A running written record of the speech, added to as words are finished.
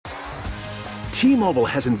T-Mobile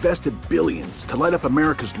has invested billions to light up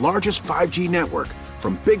America's largest 5G network,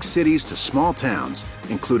 from big cities to small towns,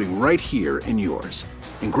 including right here in yours.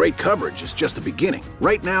 And great coverage is just the beginning.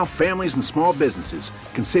 Right now, families and small businesses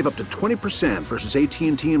can save up to 20% versus AT&T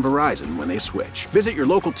and Verizon when they switch. Visit your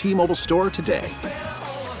local T-Mobile store today.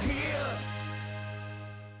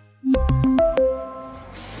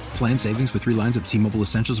 Plan savings with 3 lines of T-Mobile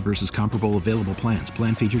Essentials versus comparable available plans.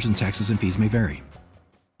 Plan features and taxes and fees may vary.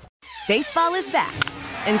 Baseball is back,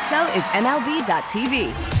 and so is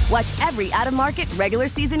MLB.tv. Watch every out-of-market regular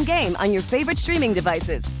season game on your favorite streaming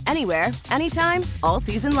devices, anywhere, anytime, all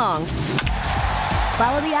season long.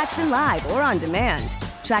 Follow the action live or on demand.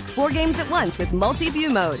 Track 4 games at once with multi-view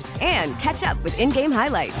mode and catch up with in-game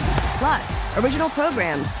highlights. Plus, original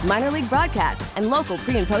programs, minor league broadcasts, and local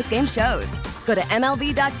pre- and post-game shows. Go to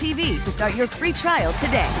MLB.tv to start your free trial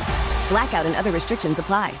today. Blackout and other restrictions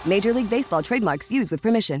apply. Major League Baseball trademarks used with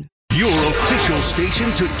permission. Your official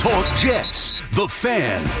station to talk Jets. The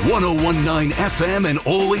Fan, 101.9 FM and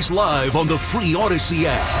always live on the free Odyssey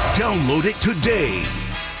app. Download it today.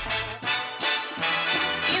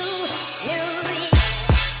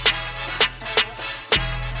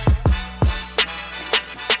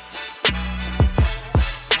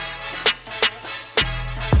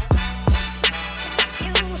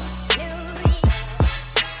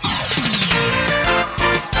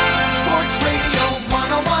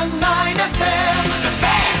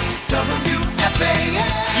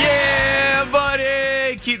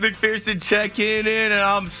 McPherson checking in, and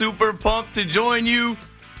I'm super pumped to join you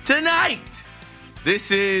tonight. This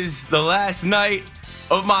is the last night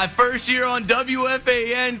of my first year on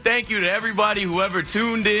WFAN. Thank you to everybody who ever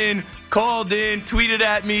tuned in, called in, tweeted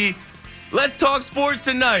at me. Let's talk sports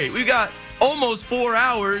tonight. We got almost 4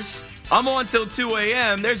 hours. I'm on till 2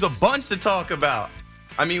 a.m. There's a bunch to talk about.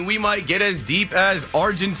 I mean, we might get as deep as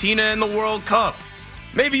Argentina in the World Cup.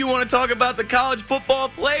 Maybe you want to talk about the college football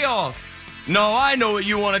playoff. No, I know what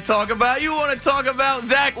you want to talk about. You want to talk about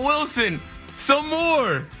Zach Wilson some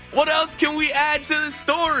more. What else can we add to the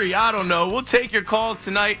story? I don't know. We'll take your calls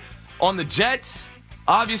tonight on the Jets,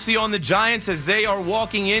 obviously on the Giants as they are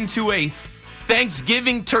walking into a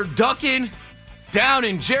Thanksgiving turducken down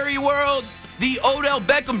in Jerry World, the Odell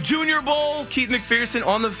Beckham Jr. Bowl. Keith McPherson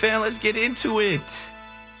on the Fan. Let's get into it.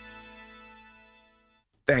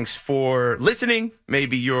 Thanks for listening.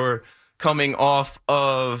 Maybe you're coming off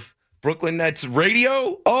of Brooklyn Nets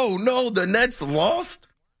radio. Oh, no, the Nets lost?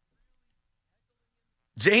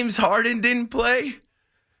 James Harden didn't play?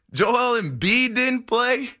 Joel Embiid didn't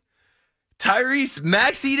play? Tyrese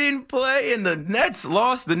Maxey didn't play? And the Nets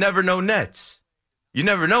lost the Never Know Nets. You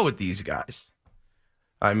never know with these guys.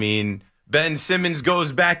 I mean, Ben Simmons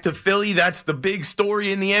goes back to Philly. That's the big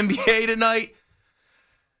story in the NBA tonight.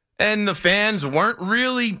 And the fans weren't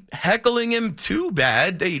really heckling him too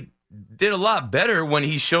bad. They did a lot better when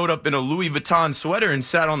he showed up in a Louis Vuitton sweater and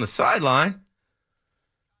sat on the sideline.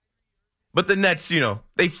 But the Nets,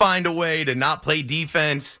 they find a way to not play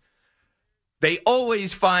defense. They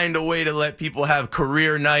always find a way to let people have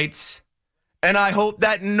career nights. And I hope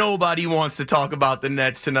that nobody wants to talk about the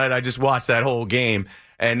Nets tonight. I just watched that whole game,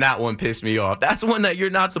 and that one pissed me off. That's one that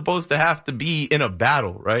you're not supposed to have to be in a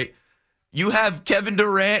battle, right? You have Kevin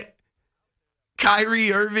Durant,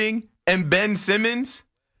 Kyrie Irving, and Ben Simmons,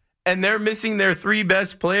 and they're missing their 3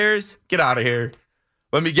 best players. Get out of here.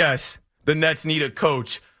 Let me guess. The Nets need a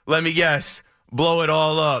coach. Let me guess. Blow it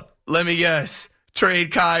all up. Let me guess.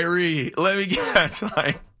 Trade Kyrie. Let me guess.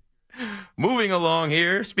 Moving along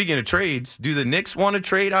here. Speaking of trades, do the Knicks want to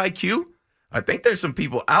trade IQ? I think there's some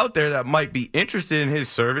people out there that might be interested in his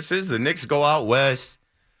services. The Knicks go out west.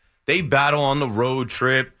 They battle on the road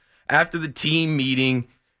trip. After the team meeting,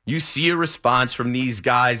 you see a response from these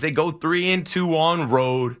guys. They go 3-2 on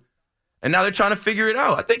road. And now they're trying to figure it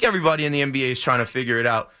out. I think everybody in the NBA is trying to figure it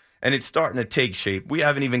out. And it's starting to take shape. We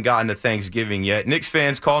haven't even gotten to Thanksgiving yet. Knicks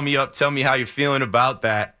fans, call me up. Tell me how you're feeling about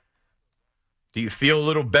that. Do you feel a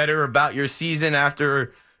little better about your season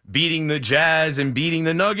after beating the Jazz and beating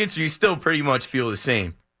the Nuggets? Or you still pretty much feel the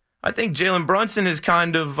same? I think Jalen Brunson has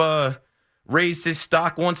kind of raised his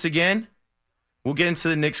stock once again. We'll get into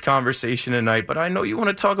the Knicks conversation tonight. But I know you want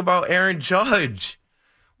to talk about Aaron Judge.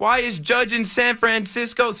 Why is Judge in San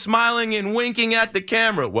Francisco smiling and winking at the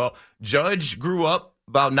camera? Well, Judge grew up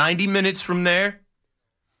about 90 minutes from there.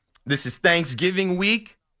 This is Thanksgiving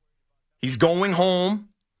week. He's going home.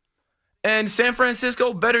 And San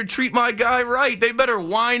Francisco better treat my guy right. They better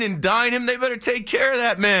wine and dine him. They better take care of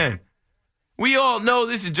that man. We all know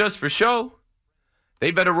this is just for show. They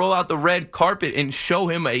better roll out the red carpet and show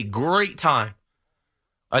him a great time.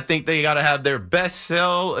 I think they got to have their best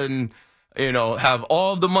sell and have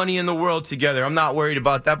all the money in the world together. I'm not worried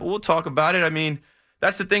about that, but we'll talk about it. I mean,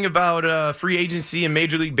 that's the thing about free agency and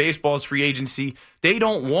Major League Baseball's free agency. They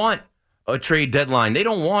don't want a trade deadline. They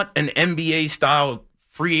don't want an NBA-style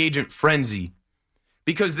free agent frenzy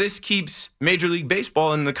because this keeps Major League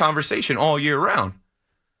Baseball in the conversation all year round.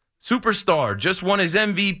 Superstar just won his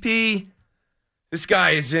MVP. This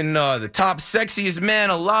guy is in the top sexiest man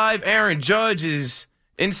alive. Aaron Judge is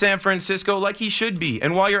in San Francisco like he should be.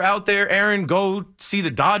 And while you're out there, Aaron, go see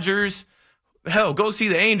the Dodgers. Hell, go see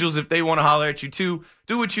the Angels if they want to holler at you too.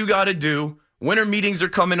 Do what you got to do. Winter meetings are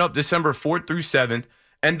coming up December 4th through 7th.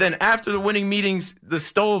 And then after the winning meetings, the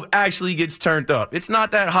stove actually gets turned up. It's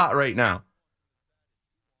not that hot right now.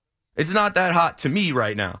 It's not that hot to me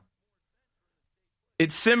right now.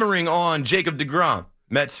 It's simmering on Jacob deGrom.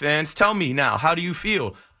 Mets fans, tell me now, how do you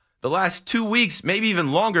feel? The last 2 weeks, maybe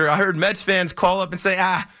even longer, I heard Mets fans call up and say,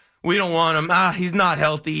 we don't want him. He's not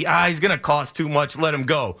healthy. He's going to cost too much. Let him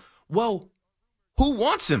go. Well, who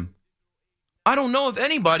wants him? I don't know if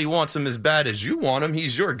anybody wants him as bad as you want him.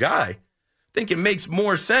 He's your guy. I think it makes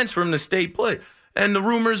more sense for him to stay put. And the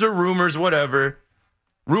rumors are rumors, whatever.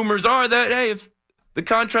 Rumors are that, hey, if the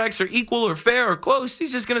contracts are equal or fair or close,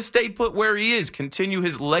 he's just going to stay put where he is, continue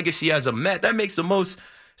his legacy as a Met. That makes the most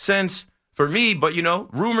sense for me. But,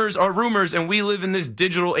 rumors are rumors, and we live in this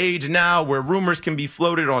digital age now where rumors can be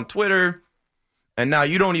floated on Twitter. And now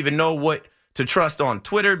you don't even know what to trust on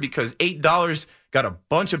Twitter because $8 got a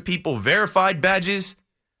bunch of people verified badges.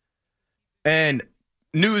 And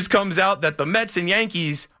news comes out that the Mets and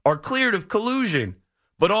Yankees are cleared of collusion.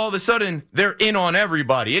 But all of a sudden, they're in on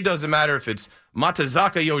everybody. It doesn't matter if it's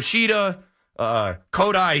Matazaka Yoshida,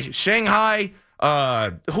 Kodai Shanghai,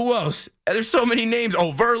 who else? There's so many names.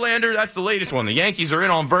 Oh, Verlander, that's the latest one. The Yankees are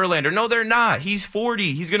in on Verlander. No, they're not. He's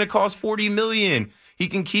 40. He's going to cost $40 million. He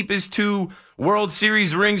can keep his 2 World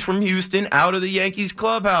Series rings from Houston out of the Yankees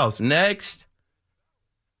clubhouse. Next.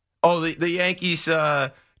 Oh, the Yankees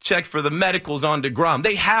checked for the medicals on deGrom.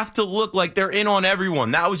 They have to look like they're in on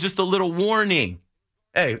everyone. That was just a little warning.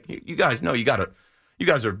 Hey, you guys know you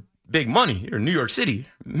guys are big money. You're in New York City,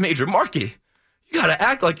 major market. You got to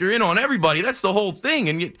act like you're in on everybody. That's the whole thing.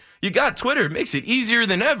 And you got Twitter. It makes it easier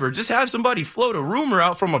than ever. Just have somebody float a rumor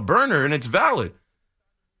out from a burner and it's valid.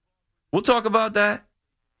 We'll talk about that.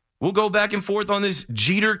 We'll go back and forth on this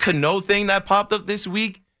Jeter Cano thing that popped up this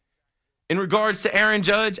week. In regards to Aaron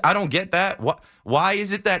Judge, I don't get that. Why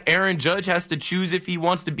is it that Aaron Judge has to choose if he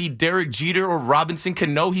wants to be Derek Jeter or Robinson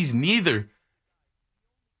Cano? He's neither.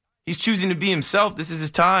 He's choosing to be himself. This is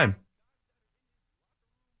his time.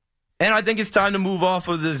 And I think it's time to move off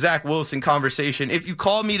of the Zach Wilson conversation. If you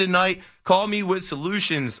call me tonight, call me with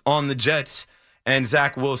solutions on the Jets and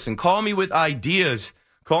Zach Wilson. Call me with ideas.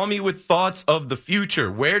 Call me with thoughts of the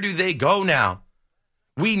future. Where do they go now?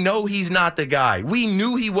 We know he's not the guy. We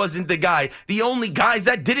knew he wasn't the guy. The only guys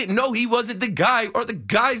that didn't know he wasn't the guy are the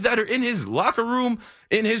guys that are in his locker room,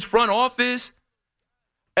 in his front office.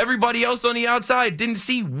 Everybody else on the outside didn't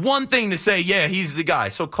see one thing to say, yeah, he's the guy.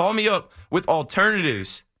 So call me up with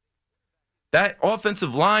alternatives. That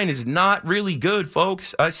offensive line is not really good,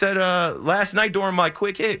 folks. I said last night during my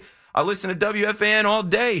quick hit, I listened to WFAN all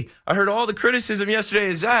day. I heard all the criticism yesterday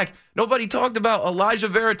of Zach. Nobody talked about Elijah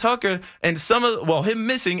Vera Tucker and him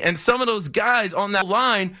missing, and some of those guys on that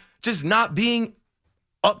line just not being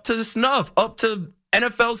up to snuff, up to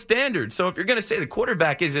NFL standards. So if you're going to say the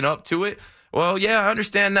quarterback isn't up to it, well, yeah, I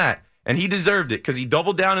understand that. And he deserved it because he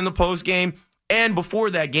doubled down in the post game. And before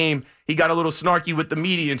that game, he got a little snarky with the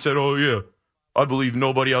media and said, oh, yeah, I believe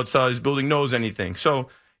nobody outside this building knows anything. So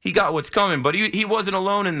he got what's coming, but he wasn't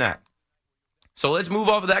alone in that. So let's move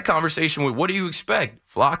off of that conversation with what do you expect?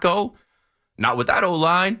 Flacco? Not with that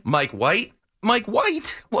O-line. Mike White? Mike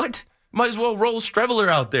White? What? Might as well roll Streveler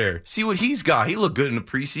out there. See what he's got. He looked good in the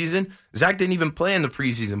preseason. Zach didn't even play in the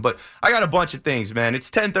preseason. But I got a bunch of things, man. It's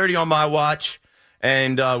 10:30 on my watch,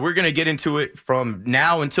 and we're going to get into it from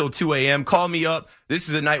now until 2 a.m. Call me up. This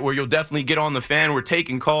is a night where you'll definitely get on the fan. We're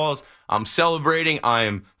taking calls. I'm celebrating. I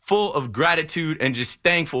am full of gratitude and just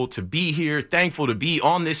thankful to be here, thankful to be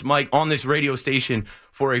on this mic, on this radio station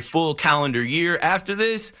for a full calendar year. After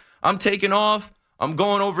this, I'm taking off. I'm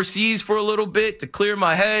going overseas for a little bit to clear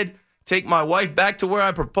my head, take my wife back to where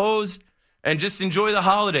I proposed, and just enjoy the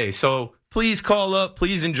holiday. So please call up.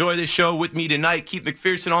 Please enjoy this show with me tonight. Keith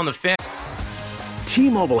McPherson on the fan.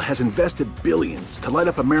 T-Mobile has invested billions to light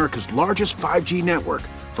up America's largest 5G network,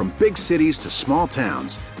 from big cities to small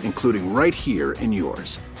towns, including right here in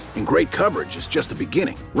yours. And great coverage is just the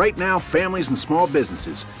beginning. Right now, families and small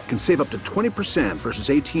businesses can save up to 20% versus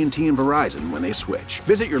AT&T and Verizon when they switch.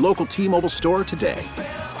 Visit your local T-Mobile store today.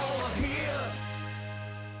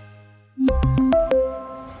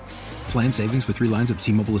 Plan savings with 3 lines of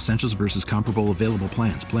T-Mobile Essentials versus comparable available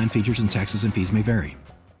plans. Plan features and taxes and fees may vary.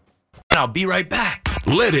 I'll be right back.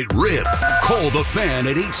 Let it rip. Call the Fan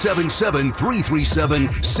at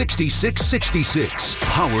 877-337-6666.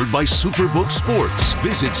 Powered by Superbook Sports.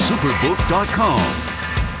 Visit superbook.com.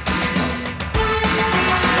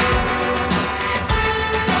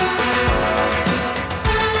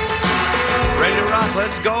 Ready to rock?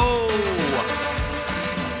 Let's go.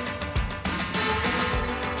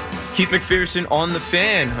 Keith McPherson on the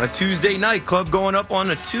Fan. A Tuesday night. Club going up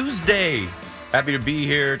on a Tuesday. Happy to be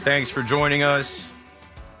here. Thanks for joining us.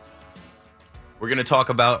 We're going to talk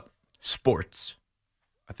about sports.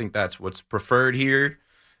 I think that's what's preferred here.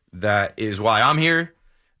 That is why I'm here.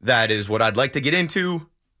 That is what I'd like to get into.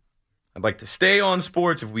 I'd like to stay on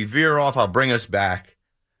sports. If we veer off, I'll bring us back.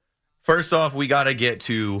 First off, we got to get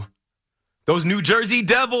to those New Jersey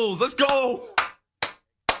Devils. Let's go.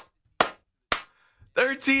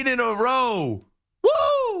 13 in a row.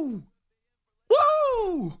 Woo!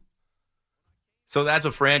 Woo! So that's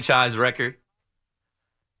a franchise record.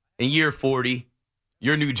 In year 40,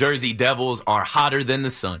 your New Jersey Devils are hotter than the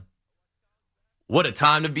sun. What a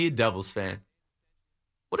time to be a Devils fan.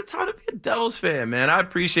 What a time to be a Devils fan, man. I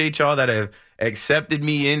appreciate y'all that have accepted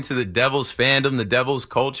me into the Devils fandom, the Devils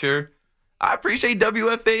culture. I appreciate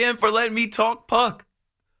WFAN for letting me talk puck.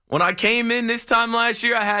 When I came in this time last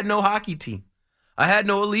year, I had no hockey team. I had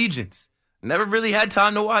no allegiance. Never really had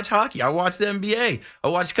time to watch hockey. I watched the NBA. I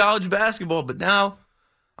watched college basketball, but now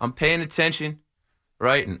I'm paying attention,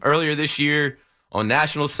 right? And earlier this year, on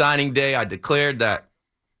National Signing Day, I declared that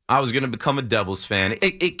I was going to become a Devils fan.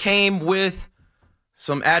 It came with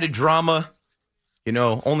some added drama,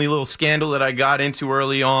 only a little scandal that I got into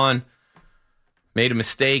early on. Made a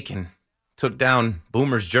mistake and took down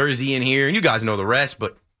Boomer's jersey in here. And you guys know the rest,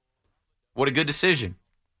 but what a good decision.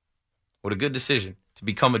 What a good decision to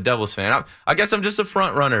become a Devils fan. I guess I'm just a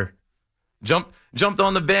front runner. Jumped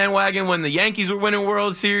on the bandwagon when the Yankees were winning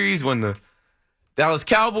World Series, when the Dallas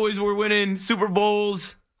Cowboys were winning Super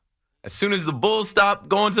Bowls. As soon as the Bulls stopped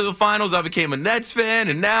going to the finals, I became a Nets fan,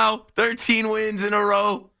 and now 13 wins in a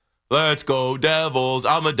row. Let's go, Devils.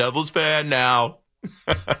 I'm a Devils fan now.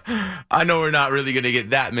 I know we're not really going to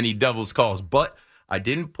get that many Devils calls, but I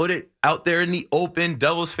didn't put it out there in the open.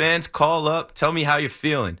 Devils fans, call up. Tell me how you're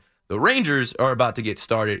feeling. The Rangers are about to get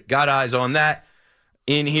started. Got eyes on that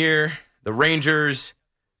in here. The Rangers,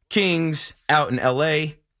 Kings out in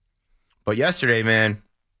L.A. But yesterday, man,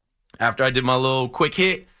 after I did my little quick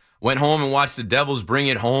hit, went home and watched the Devils bring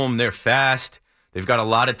it home. They're fast. They've got a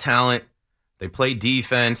lot of talent. They play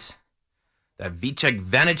defense. That Vitek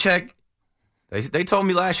Vanacek, they told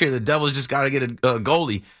me last year the Devils just got to get a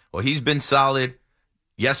goalie. Well, he's been solid.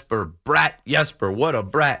 Jesper Bratt. Jesper, what a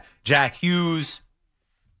brat. Jack Hughes.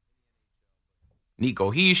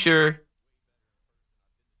 Nico Hischier.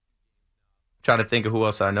 Trying to think of who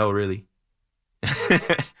else I know, really.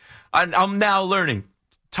 I'm now learning.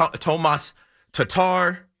 Tomas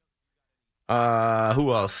Tatar.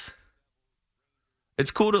 Who else?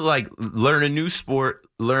 It's cool to learn a new sport,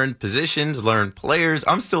 learn positions, learn players.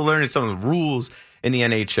 I'm still learning some of the rules in the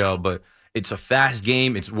NHL, but it's a fast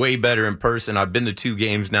game. It's way better in person. I've been to 2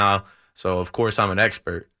 games now, so of course I'm an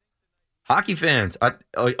expert. Hockey fans,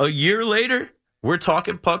 a year later, we're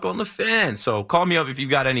talking puck on the Fan. So call me up if you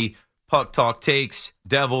got any puck talk takes.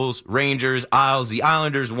 Devils, Rangers, Isles. The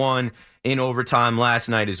Islanders won in overtime last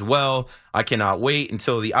night as well. I cannot wait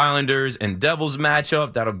until the Islanders and Devils match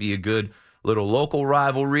up. That'll be a good little local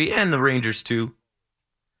rivalry, and the Rangers too.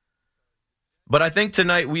 But I think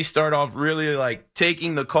tonight we start off really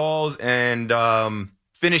taking the calls and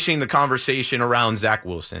finishing the conversation around Zach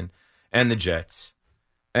Wilson and the Jets.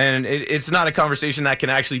 And it's not a conversation that can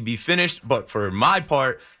actually be finished, but for my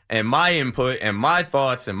part and my input and my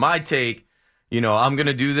thoughts and my take, I'm going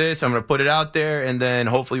to do this. I'm going to put it out there, and then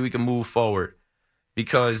hopefully we can move forward.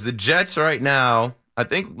 Because the Jets right now, I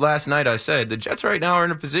think last night I said, the Jets right now are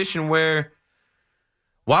in a position where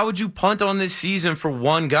why would you punt on this season for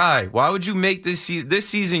one guy? Why would you make this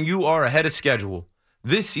season you are ahead of schedule.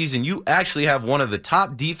 This season you actually have one of the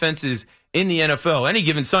top defenses in the NFL. Any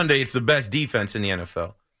given Sunday, it's the best defense in the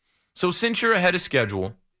NFL. So since you're ahead of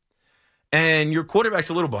schedule and your quarterback's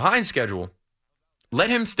a little behind schedule, let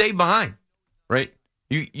him stay behind, right?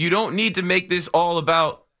 You don't need to make this all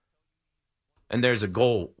about, and there's a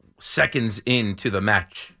goal seconds into the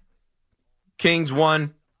match. Kings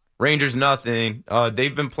won, Rangers nothing.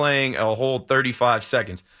 They've been playing a whole 35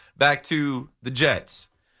 seconds. Back to the Jets.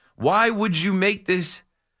 Why would you make this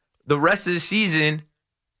the rest of the season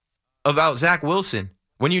about Zach Wilson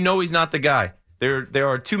when you know he's not the guy? There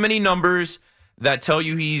are too many numbers that tell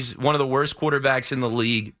you he's one of the worst quarterbacks in the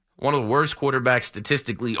league, one of the worst quarterbacks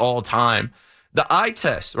statistically all time. The eye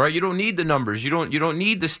test, right? You don't need the numbers. You don't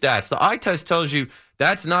need the stats. The eye test tells you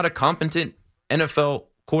that's not a competent NFL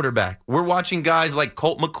quarterback. We're watching guys like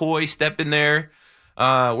Colt McCoy step in there.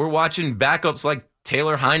 We're watching backups like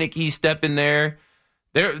Taylor Heineke step in there.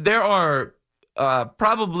 There are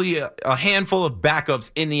probably a handful of backups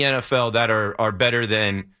in the NFL that are better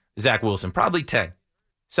than Zach Wilson. Probably 10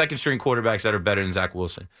 second-string quarterbacks that are better than Zach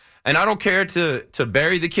Wilson. And I don't care to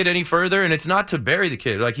bury the kid any further, and it's not to bury the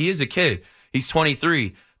kid. Like, he is a kid. He's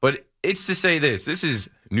 23. But it's to say this. This is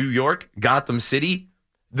New York, Gotham City.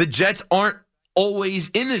 The Jets aren't always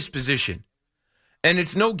in this position. And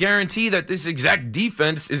it's no guarantee that this exact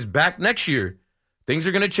defense is back next year. Things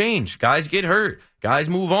are going to change. Guys get hurt. Guys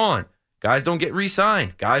move on. Guys don't get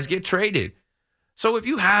re-signed. Guys get traded. So if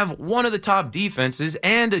you have one of the top defenses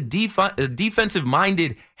and a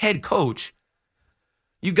defensive-minded head coach,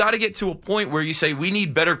 you got to get to a point where you say, we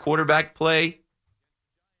need better quarterback play,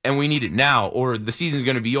 and we need it now, or the season's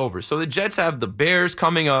going to be over. So the Jets have the Bears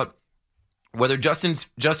coming up. Whether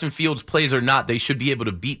Justin Fields plays or not, they should be able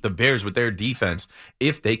to beat the Bears with their defense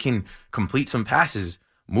if they can complete some passes,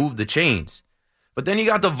 move the chains. But then you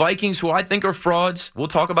got the Vikings, who I think are frauds. We'll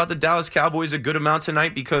talk about the Dallas Cowboys a good amount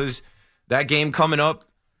tonight because that game coming up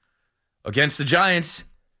against the Giants,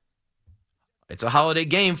 it's a holiday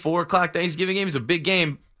game, 4 o'clock Thanksgiving game. It's a big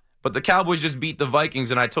game. But the Cowboys just beat the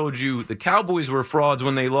Vikings, and I told you the Cowboys were frauds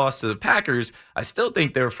when they lost to the Packers. I still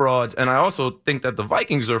think they're frauds, and I also think that the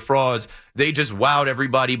Vikings are frauds. They just wowed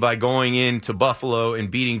everybody by going into Buffalo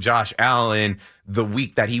and beating Josh Allen the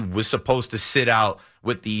week that he was supposed to sit out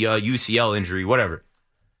with the UCL injury, whatever.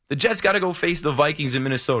 The Jets got to go face the Vikings in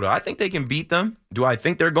Minnesota. I think they can beat them. Do I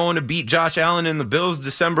think they're going to beat Josh Allen and the Bills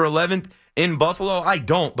December 11th in Buffalo? I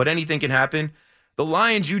don't, but anything can happen. The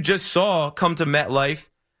Lions you just saw come to MetLife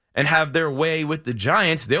and have their way with the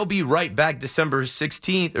Giants. They'll be right back December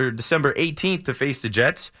 16th or December 18th to face the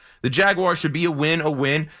Jets. The Jaguars should be a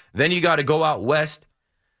win. Then you got to go out west,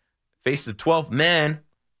 face the 12th man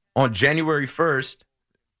on January 1st.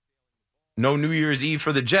 No New Year's Eve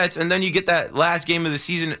for the Jets. And then you get that last game of the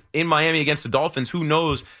season in Miami against the Dolphins. Who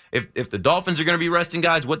knows if the Dolphins are going to be resting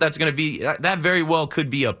guys, what that's going to be. That very well could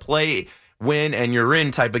be a play, win, and you're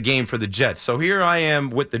in type of game for the Jets. So here I am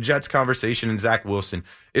with the Jets conversation and Zach Wilson.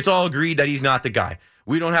 It's all agreed that he's not the guy.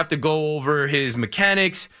 We don't have to go over his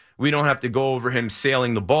mechanics. We don't have to go over him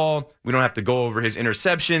sailing the ball. We don't have to go over his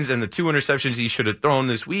interceptions and the 2 interceptions he should have thrown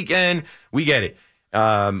this weekend. We get it.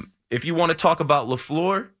 If you want to talk about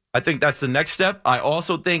LaFleur, I think that's the next step. I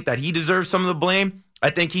also think that he deserves some of the blame. I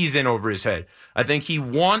think he's in over his head. I think he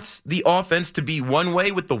wants the offense to be one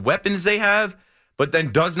way with the weapons they have, but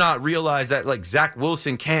then does not realize that, like, Zach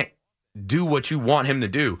Wilson can't do what you want him to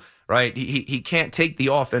do, right? He can't take the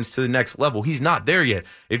offense to the next level. He's not there yet.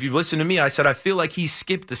 If you've listened to me, I said I feel like he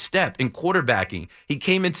skipped a step in quarterbacking. He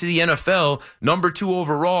came into the NFL, number 2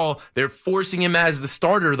 overall. They're forcing him as the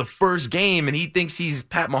starter the first game, and he thinks he's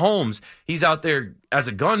Pat Mahomes. He's out there as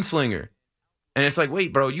a gunslinger. And it's like,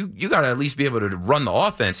 wait, bro, you got to at least be able to run the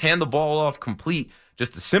offense, hand the ball off, complete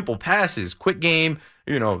just the simple passes, quick game,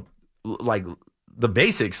 like the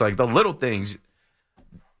basics, like the little things.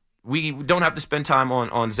 We don't have to spend time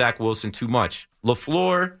on Zach Wilson too much.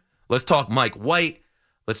 LaFleur, let's talk Mike White.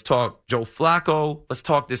 Let's talk Joe Flacco. Let's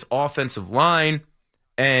talk this offensive line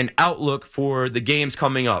and outlook for the games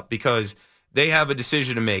coming up because they have a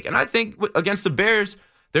decision to make. And I think against the Bears,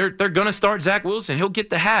 they're going to start Zach Wilson. He'll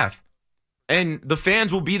get the half. And the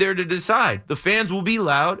fans will be there to decide. The fans will be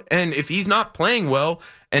loud. And if he's not playing well,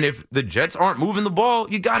 and if the Jets aren't moving the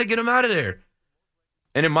ball, you got to get him out of there.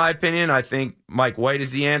 And in my opinion, I think Mike White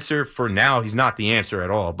is the answer. For now, he's not the answer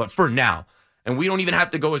at all. But for now. And we don't even have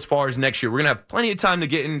to go as far as next year. We're going to have plenty of time to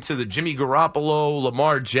get into the Jimmy Garoppolo,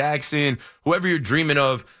 Lamar Jackson, whoever you're dreaming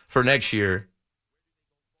of for next year.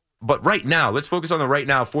 But right now, let's focus on the right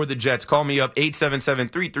now for the Jets. Call me up,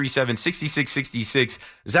 877-337-6666.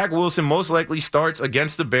 Zach Wilson most likely starts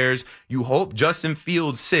against the Bears. You hope Justin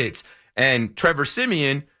Fields sits. And Trevor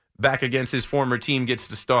Siemian, back against his former team, gets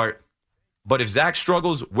to start. But if Zach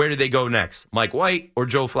struggles, where do they go next? Mike White or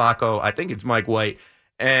Joe Flacco? I think it's Mike White.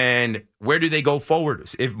 And where do they go forward?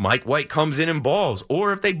 If Mike White comes in and balls,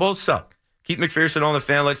 or if they both suck. Keith McPherson on the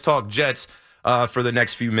Fan. Let's talk Jets for the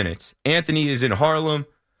next few minutes. Anthony is in Harlem.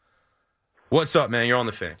 What's up, man? You're on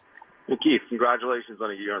the Fan. Well, Keith, congratulations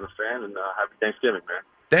on a year on the Fan, and happy Thanksgiving, man.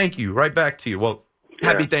 Thank you. Right back to you. Well,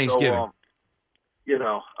 happy Thanksgiving. So,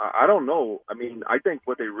 I don't know. I mean, I think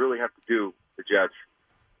what they really have to do, the Jets,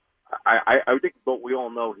 I think what we all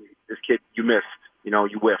know, this kid, you missed.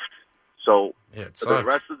 You whiffed. So for the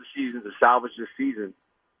rest of the season, to salvage this season,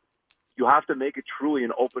 you have to make it truly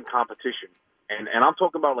an open competition. And I'm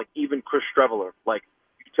talking about, like, even Chris Streveler. Like,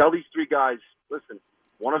 you tell these three guys, listen,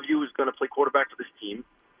 one of you is going to play quarterback for this team,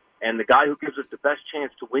 and the guy who gives us the best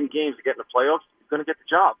chance to win games to get in the playoffs is going to get the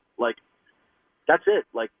job. Like, that's it.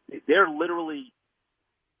 Like, they're literally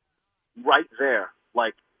right there.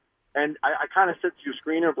 Like, and I kind of said to your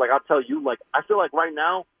screener, like, I'll tell you, like, I feel like right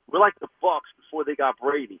now we're like the Bucs before they got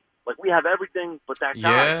Brady. Like, we have everything but that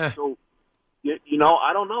guy. Yeah. So, you know,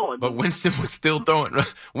 I don't know. I mean, but Winston was still throwing.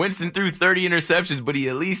 Winston threw 30 interceptions, but he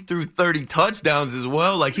at least threw 30 touchdowns as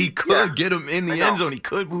well. Like, he could get him in the end zone. He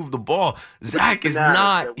could move the ball. Zach is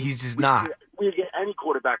not. He's just not. We get any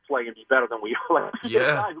quarterback play and be better than we are. Like, yeah.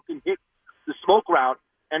 A guy who can hit the smoke route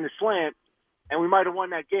and the slant, and we might have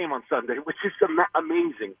won that game on Sunday, which is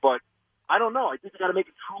amazing. But I don't know. I think you got to make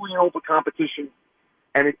it truly an open competition,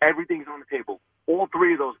 and everything's on the table. All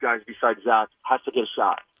three of those guys besides Zach has to get a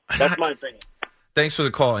shot. That's my opinion. Thanks for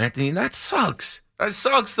the call, Anthony. That sucks. That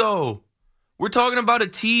sucks, though. We're talking about a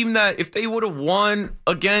team that if they would have won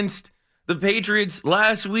against the Patriots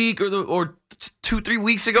last week or 2-3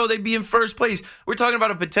 weeks ago, they'd be in first place. We're talking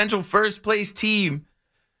about a potential first place team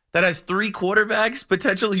that has 3 quarterbacks,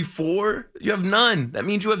 potentially 4. You have none. That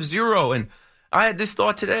means you have 0. And I had this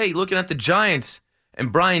thought today looking at the Giants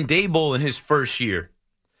and Brian Daboll in his first year.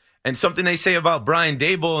 And something they say about Brian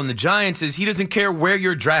Daboll and the Giants is he doesn't care where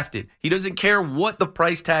you're drafted. He doesn't care what the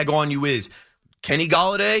price tag on you is. Kenny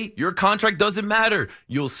Golladay, your contract doesn't matter.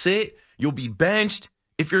 You'll sit. You'll be benched.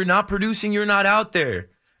 If you're not producing, you're not out there.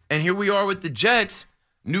 And here we are with the Jets,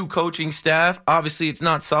 new coaching staff. Obviously, it's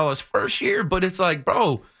not Saleh's first year, but it's like,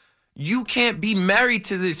 bro, you can't be married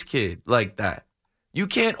to this kid like that. You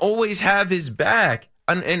can't always have his back.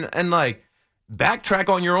 And like, backtrack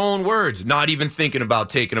on your own words, not even thinking about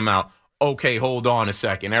taking him out. Okay, hold on a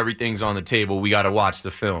second. Everything's on the table. We got to watch the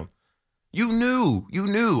film. You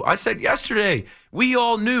knew. I said yesterday, we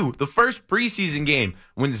all knew the first preseason game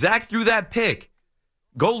when Zach threw that pick.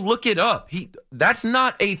 Go look it up. That's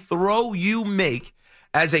not a throw you make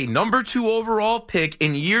as a number 2 overall pick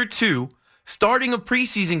in year 2, starting a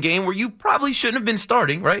preseason game where you probably shouldn't have been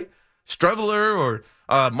starting, right? Streveler or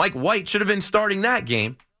Mike White should have been starting that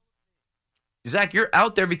game. Zach, you're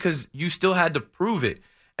out there because you still had to prove it.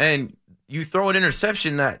 And you throw an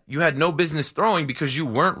interception that you had no business throwing because you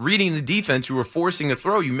weren't reading the defense. You were forcing a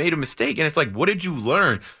throw. You made a mistake. And it's like, what did you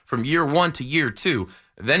learn from year 1 to year 2?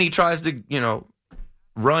 Then he tries to,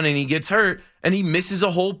 run and he gets hurt and he misses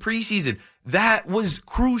a whole preseason. That was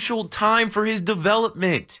crucial time for his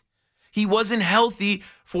development. He wasn't healthy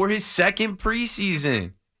for his second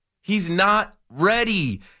preseason. He's not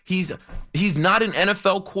ready. He's not an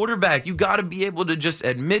NFL quarterback. You got to be able to just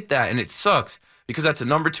admit that, and it sucks because that's a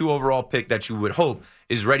number 2 overall pick that you would hope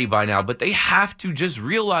is ready by now. But they have to just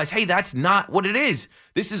realize, hey, that's not what it is.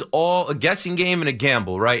 This is all a guessing game and a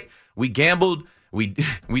gamble, right? We gambled. We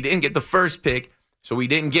didn't get the first pick, so we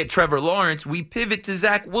didn't get Trevor Lawrence. We pivot to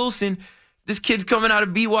Zach Wilson. This kid's coming out of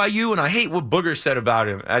BYU, and I hate what Booger said about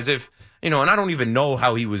him, as if, and I don't even know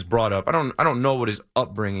how he was brought up. I don't know what his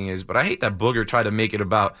upbringing is, but I hate that Booger tried to make it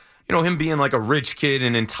about, him being like a rich kid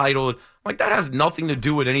and entitled. Like, that has nothing to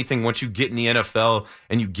do with anything once you get in the NFL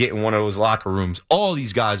and you get in one of those locker rooms. All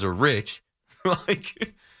these guys are rich.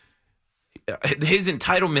 Like, his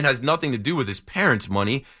entitlement has nothing to do with his parents'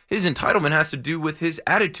 money. His entitlement has to do with his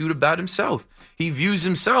attitude about himself. He views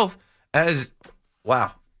himself as,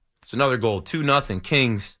 wow, it's another goal. 2-0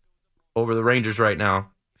 Kings over the Rangers right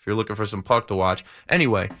now, if you're looking for some puck to watch.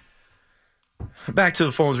 Anyway, back to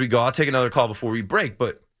the phones we go. I'll take another call before we break,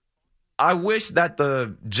 but I wish that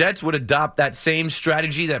the Jets would adopt that same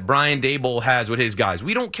strategy that Brian Daboll has with his guys.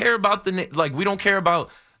 We don't care about we don't care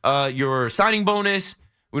about your signing bonus.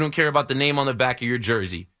 We don't care about the name on the back of your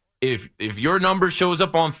jersey. If your number shows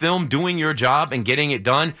up on film doing your job and getting it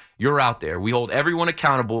done, you're out there. We hold everyone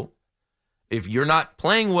accountable. If you're not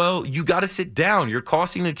playing well, you got to sit down. You're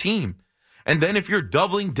costing the team. And then if you're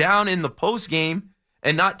doubling down in the post game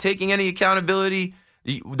and not taking any accountability,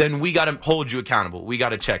 then we got to hold you accountable. We got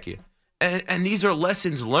to check you. And these are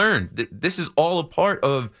lessons learned. This is all a part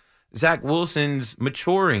of Zach Wilson's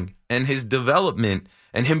maturing and his development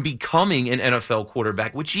and him becoming an NFL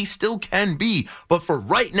quarterback, which he still can be. But for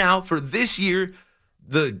right now, for this year,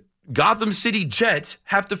 the Gotham City Jets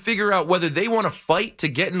have to figure out whether they want to fight to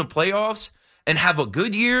get in the playoffs and have a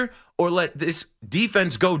good year, or let this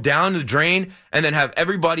defense go down the drain and then have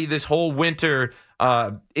everybody this whole winter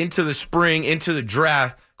into the spring, into the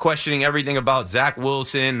draft, questioning everything about Zach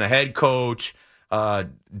Wilson, the head coach,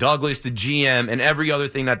 Douglas, the GM, and every other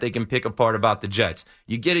thing that they can pick apart about the Jets.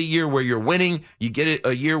 You get a year where you're winning. You get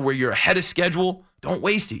a year where you're ahead of schedule. Don't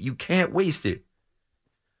waste it. You can't waste it.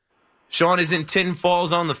 Sean is in Tinton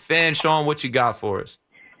Falls on the Fan. Sean, what you got for us?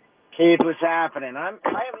 Keith, what's happening? I am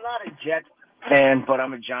not a Jet fan, but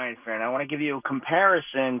I'm a Giant fan. I want to give you a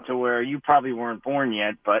comparison to where you probably weren't born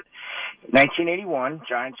yet, but 1981,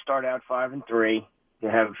 Giants start out 5-3. You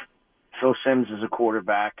have Phil Simms as a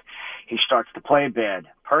quarterback. He starts to play bad.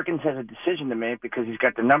 Perkins has a decision to make because he's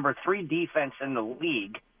got the number 3 defense in the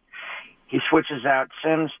league. He switches out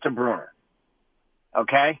Simms to Bruner.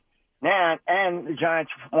 Okay? Now, and the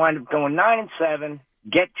Giants wind up going 9-7,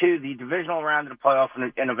 get to the divisional round of the playoff,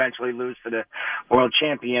 and eventually lose to the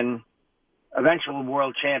eventual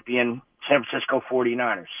world champion San Francisco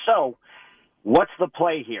 49ers. So, what's the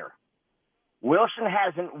play here? Wilson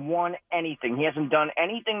hasn't won anything. He hasn't done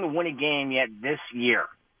anything to win a game yet this year.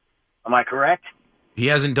 Am I correct? He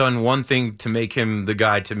hasn't done one thing to make him the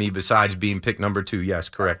guy to me besides being pick number 2. Yes,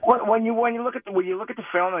 correct. When you look at the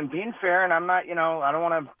film, and being fair, and I'm not, I don't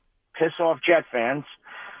want to piss off Jet fans.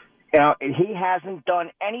 He hasn't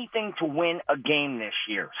done anything to win a game this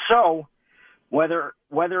year. So whether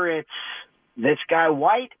it's this guy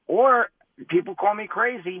White or people call me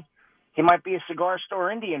crazy, he might be a cigar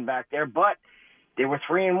store Indian back there, but they were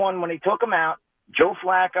 3-1 when they took him out. Joe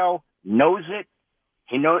Flacco knows it.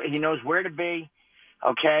 He knows where to be.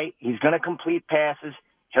 Okay, he's going to complete passes.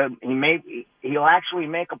 He'll actually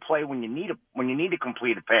make a play when you need to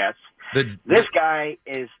complete a pass. This guy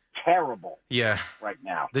is terrible. Yeah, right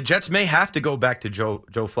now. The Jets may have to go back to Joe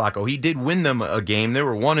Flacco. He did win them a game. They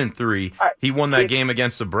were 1-3. He won that game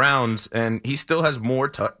against the Browns, and he still has more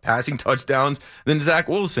passing touchdowns than Zach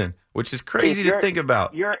Wilson, which is crazy to think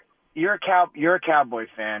about. You're a Cowboy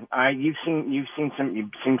fan. You've seen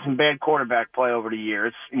some bad quarterback play over the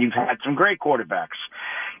years. You've had some great quarterbacks.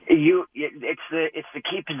 It's the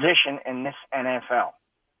key position in this NFL.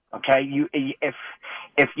 Okay,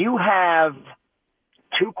 if you have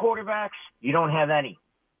 2 quarterbacks, you don't have any.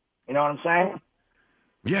 You know what I'm saying?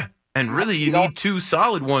 Yeah, and really you need 2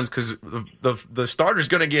 solid ones because the starter's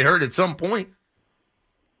going to get hurt at some point.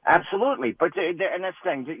 Absolutely, but and that's the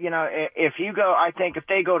thing. If you go, I think if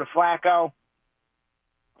they go to Flacco,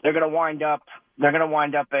 they're going to wind up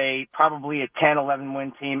probably a 10-11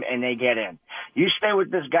 win team, and they get in. You stay with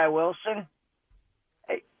this guy Wilson,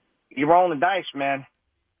 you're rolling the dice, man.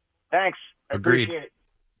 Thanks. I Agreed. Appreciate it.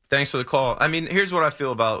 Thanks for the call. I mean, here's what I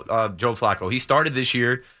feel about Joe Flacco. He started this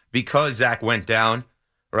year because Zach went down,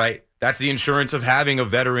 right? That's the insurance of having a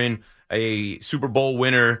veteran, a Super Bowl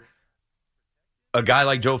winner, a guy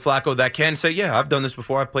like Joe Flacco that can say, yeah, I've done this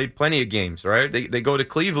before. I've played plenty of games, right? They go to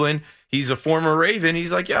Cleveland. He's a former Raven.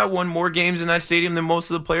 He's like, yeah, I won more games in that stadium than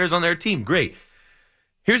most of the players on their team. Great.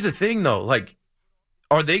 Here's the thing, though. Like,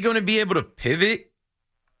 are they going to be able to pivot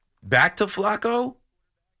back to Flacco?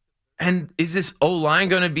 And is this O-line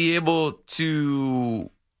going to be able to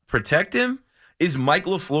protect him? Is Mike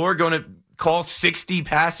LaFleur going to call 60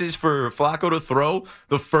 passes for Flacco to throw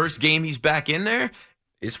the first game he's back in there?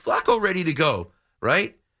 Is Flacco ready to go,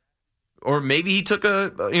 right? Or maybe he took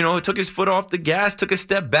his foot off the gas, took a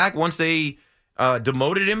step back once they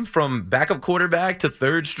demoted him from backup quarterback to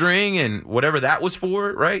third string and whatever that was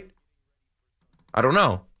for, right? I don't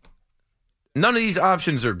know. None of these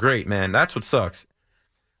options are great, man. That's what sucks.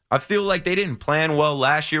 I feel like they didn't plan well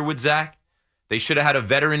last year with Zach. They should have had a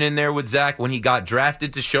veteran in there with Zach when he got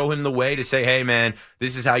drafted to show him the way to say, hey, man,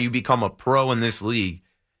 this is how you become a pro in this league.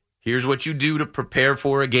 Here's what you do to prepare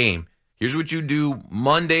for a game. Here's what you do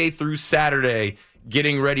Monday through Saturday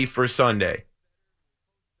getting ready for Sunday.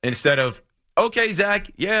 Instead of, okay,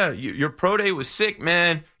 Zach, yeah, your pro day was sick,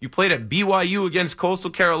 man. You played at BYU against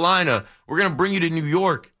Coastal Carolina. We're going to bring you to New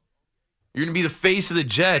York. You're going to be the face of the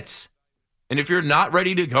Jets. And if you're not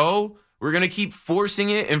ready to go, we're going to keep forcing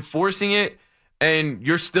it, and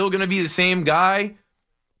you're still going to be the same guy,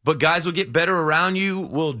 but guys will get better around you.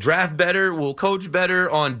 We'll draft better. We'll coach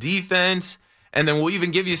better on defense, and then we'll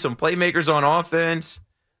even give you some playmakers on offense.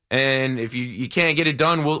 And if you can't get it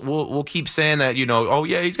done, we'll keep saying that, oh,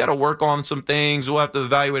 yeah, he's got to work on some things. We'll have to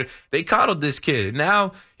evaluate it. They coddled this kid, and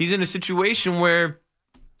now he's in a situation where,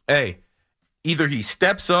 hey, either he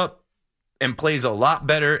steps up and plays a lot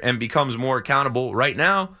better and becomes more accountable right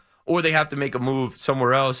now, or they have to make a move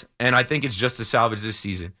somewhere else. And I think it's just to salvage this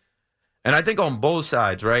season. And I think on both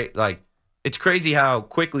sides, right? Like, it's crazy how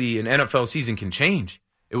quickly an NFL season can change.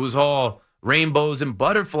 It was all rainbows and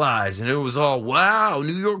butterflies, and it was all, wow,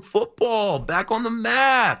 New York football back on the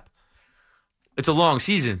map. It's a long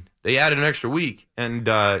season. They added an extra week, and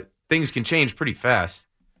things can change pretty fast.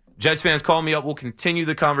 Jets fans, call me up. We'll continue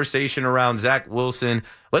the conversation around Zach Wilson.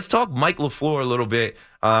 Let's talk Mike LaFleur a little bit.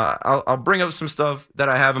 I'll bring up some stuff that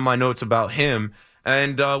I have in my notes about him.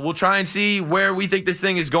 And we'll try and see where we think this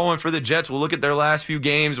thing is going for the Jets. We'll look at their last few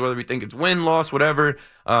games, whether we think it's win, loss, whatever.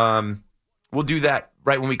 We'll do that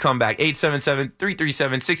right when we come back.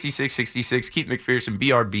 877-337-6666. Keith McPherson,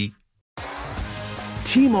 BRB.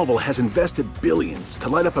 T-Mobile has invested billions to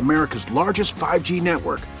light up America's largest 5G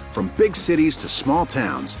network, from big cities to small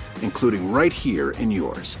towns, including right here in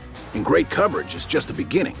yours. And great coverage is just the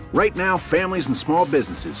beginning. Right now, families and small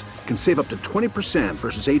businesses can save up to 20%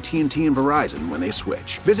 versus AT&T and Verizon when they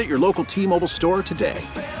switch. Visit your local T-Mobile store today.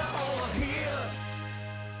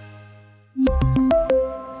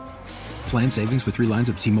 Plan savings with 3 lines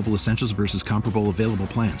of T-Mobile Essentials versus comparable available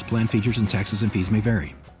plans. Plan features and taxes and fees may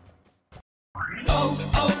vary.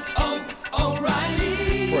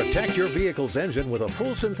 Protect your vehicle's engine with a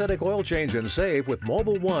full synthetic oil change and save with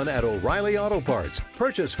Mobil 1 at O'Reilly Auto Parts.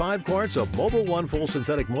 Purchase 5 quarts of Mobil 1 full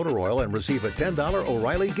synthetic motor oil and receive a $10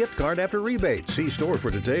 O'Reilly gift card after rebate. See store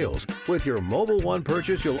for details. With your Mobil 1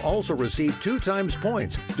 purchase, you'll also receive 2 times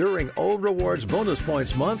points during Old Rewards Bonus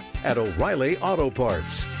Points Month at O'Reilly Auto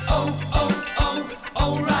Parts.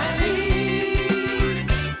 O'Reilly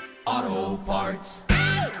Auto Parts.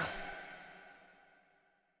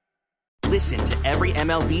 Listen to every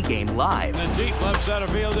MLB game live. In the deep left center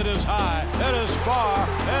field, it is high, it is far,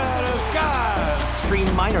 it is gone.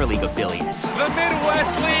 Stream minor league affiliates. The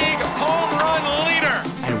Midwest League home run leader.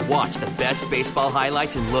 And watch the best baseball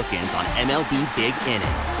highlights and look-ins on MLB Big Inning.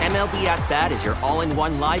 MLB At Bat is your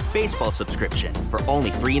all-in-one live baseball subscription for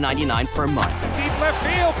only $3.99 per month. Deep left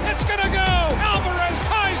field, it's gonna go. Alvarez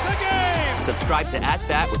ties the game. Subscribe to At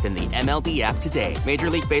Bat within the MLB app today. Major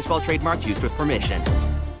League Baseball trademarks used with permission.